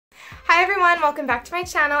everyone, welcome back to my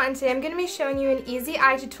channel, and today I'm going to be showing you an easy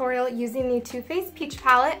eye tutorial using the Too Faced Peach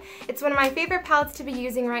palette. It's one of my favorite palettes to be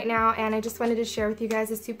using right now, and I just wanted to share with you guys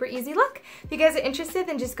a super easy look. If you guys are interested,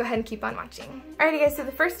 then just go ahead and keep on watching. Alrighty guys, so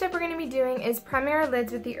the first step we're going to be doing is priming our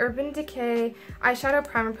lids with the Urban Decay Eyeshadow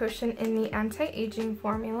Primer Potion in the Anti-Aging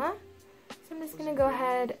formula. So I'm just going to go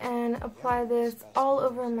ahead and apply this all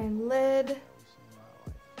over my lid.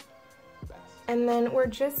 And then we're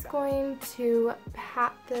just going to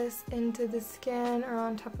pat this into the skin or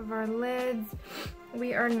on top of our lids.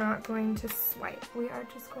 We are not going to swipe. We are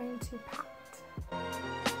just going to pat.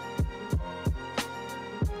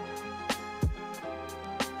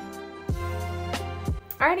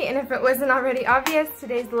 Alrighty, and if it wasn't already obvious,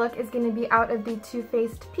 today's look is going to be out of the Too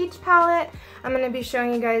Faced Peach palette. I'm going to be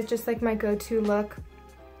showing you guys just like my go-to look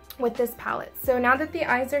with this palette. So now that the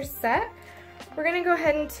eyes are set, we're going to go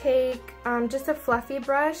ahead and take just a fluffy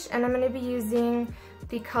brush, and I'm going to be using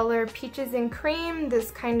the color Peaches and Cream, this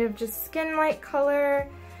kind of just skin-like color,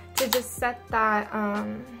 to just set that,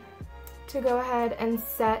 to go ahead and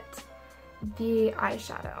set the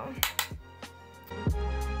eyeshadow.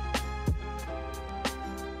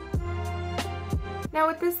 Now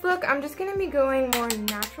with this look, I'm just going to be going more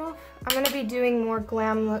natural. I'm going to be doing more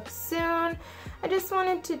glam looks soon. I just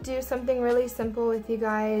wanted to do something really simple with you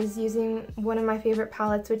guys using one of my favorite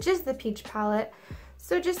palettes, which is the Peach palette.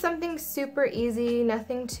 So just something super easy,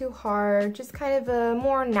 nothing too hard, just kind of a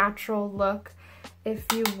more natural look, if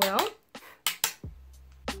you will.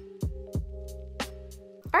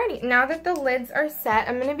 Alrighty, now that the lids are set,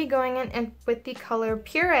 I'm going to be going in with the color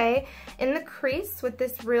Puree in the crease with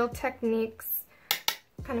this Real Techniques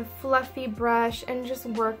kind of fluffy brush and just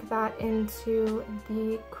work that into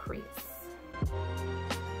the crease.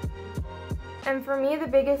 And for me, the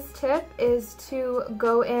biggest tip is to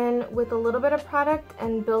go in with a little bit of product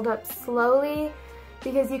and build up slowly,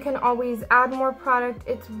 because you can always add more product.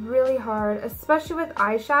 It's really hard, especially with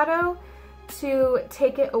eyeshadow, to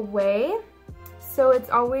take it away. So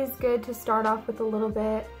it's always good to start off with a little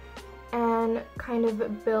bit and kind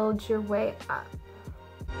of build your way up.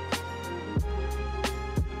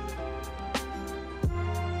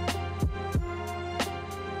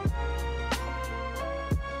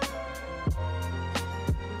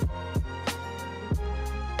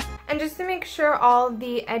 And just to make sure all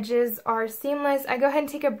the edges are seamless, I go ahead and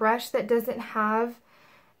take a brush that doesn't have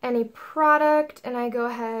any product, and I go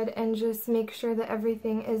ahead and just make sure that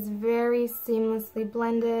everything is very seamlessly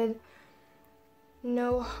blended.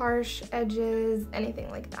 No harsh edges, anything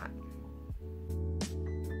like that.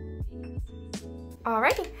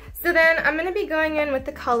 Alrighty, so then I'm going to be going in with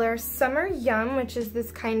the color Summer Yum, which is this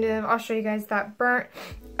kind of, I'll show you guys that burnt,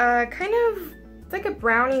 kind of, it's like a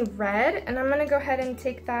brownie red, and I'm going to go ahead and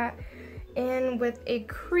take that in with a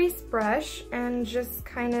crease brush and just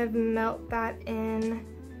kind of melt that in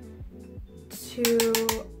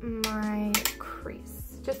to my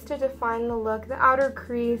crease, just to define the look, the outer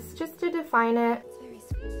crease, just to define it.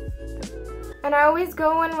 And I always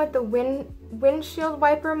go in with the windshield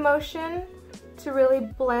wiper motion to really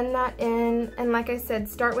blend that in, and like I said,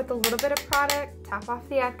 start with a little bit of product, tap off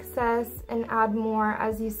the excess, and add more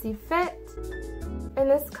as you see fit. And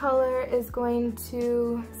this color is going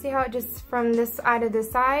to, see how it just, from this eye to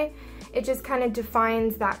this eye, it just kind of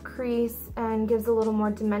defines that crease and gives a little more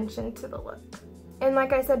dimension to the look. And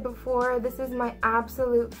like I said before, this is my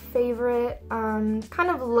absolute favorite kind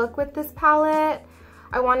of look with this palette.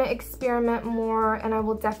 I want to experiment more, and I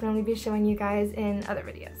will definitely be showing you guys in other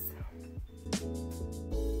videos.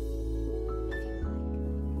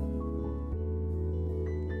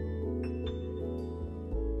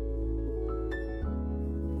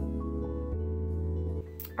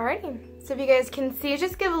 Alrighty, so if you guys can see,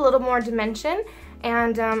 just give a little more dimension,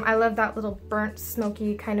 and I love that little burnt,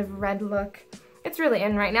 smoky kind of red look. It's really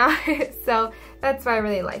in right now, so that's why I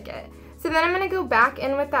really like it. So then I'm going to go back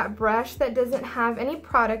in with that brush that doesn't have any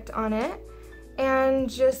product on it, and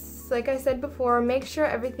just, like I said before, make sure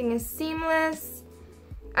everything is seamless.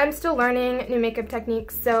 I'm still learning new makeup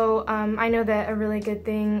techniques, so I know that a really good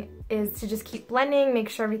thing is to just keep blending, make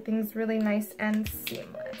sure everything's really nice and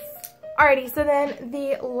seamless. Alrighty, so then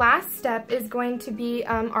the last step is going to be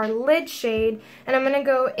our lid shade, and I'm going to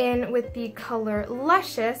go in with the color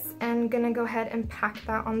Luscious, and going to go ahead and pack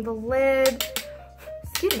that on the lid.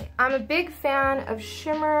 Excuse me. I'm a big fan of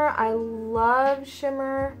shimmer. I love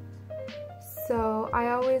shimmer, so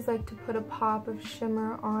I always like to put a pop of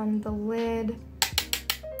shimmer on the lid.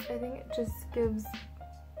 I think it just gives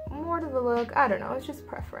more to the look. I don't know, it's just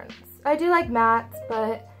preference. I do like mattes,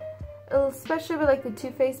 but especially with like the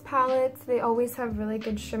Too Faced palettes, they always have really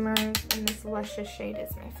good shimmers, and this Luscious shade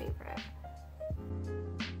is my favorite.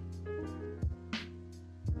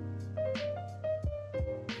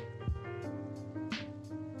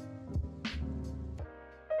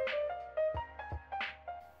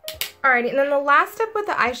 Alrighty, and then the last step with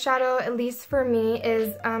the eyeshadow, at least for me,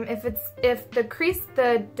 is if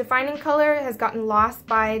the defining color has gotten lost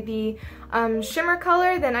by the shimmer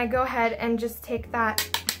color, then I go ahead and just take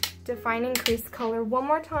that defining crease color one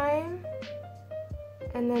more time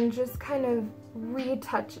and then just kind of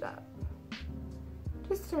retouch it up.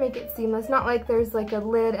 Just to make it seamless, not like there's like a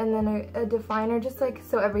lid and then a definer, just like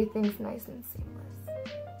so everything's nice and seamless.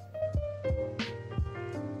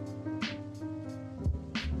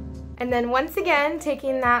 And then once again,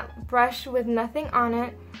 taking that brush with nothing on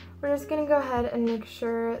it, we're just gonna go ahead and make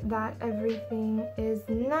sure that everything is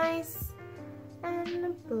nice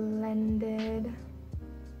and blended.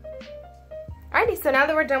 Alrighty, so now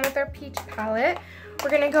that we're done with our peach palette, we're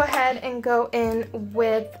gonna go ahead and go in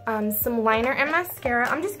with some liner and mascara.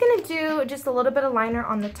 I'm just gonna do just a little bit of liner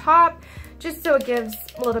on the top, just so it gives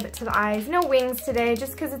a little bit to the eyes. No wings today,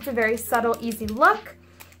 just because it's a very subtle, easy look.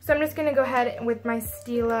 So I'm just going to go ahead with my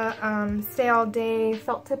Stila Stay All Day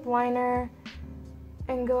felt tip liner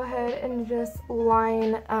and go ahead and just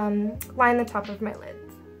line the top of my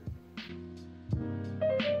lids.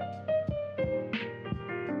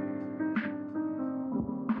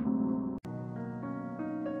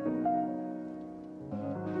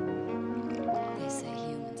 They say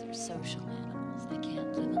humans are social animals. They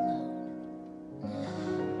can't live alone.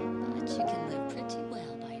 But you can live pretty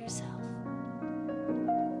well by yourself.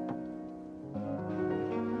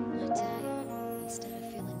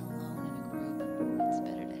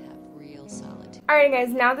 Alright guys,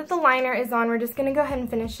 now that the liner is on, we're just going to go ahead and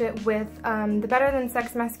finish it with the Better Than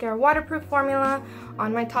Sex Mascara Waterproof Formula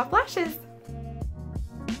on my top lashes.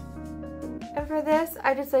 And for this,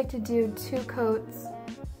 I just like to do 2 coats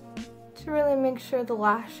to really make sure the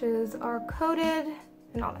lashes are coated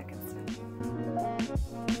and all that good stuff.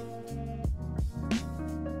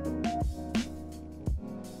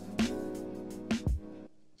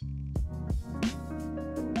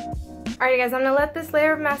 Alright guys, I'm going to let this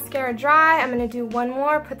layer of mascara dry. I'm going to do one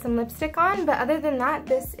more, put some lipstick on, but other than that,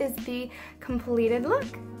 this is the completed look.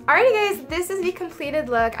 Alrighty guys, this is the completed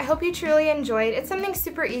look. I hope you truly enjoyed. It's something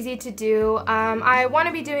super easy to do. I want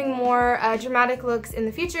to be doing more dramatic looks in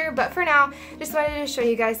the future, but for now, just wanted to show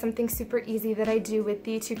you guys something super easy that I do with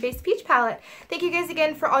the Too Faced Peach Palette. Thank you guys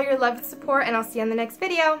again for all your love and support, and I'll see you on the next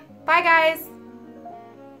video. Bye guys!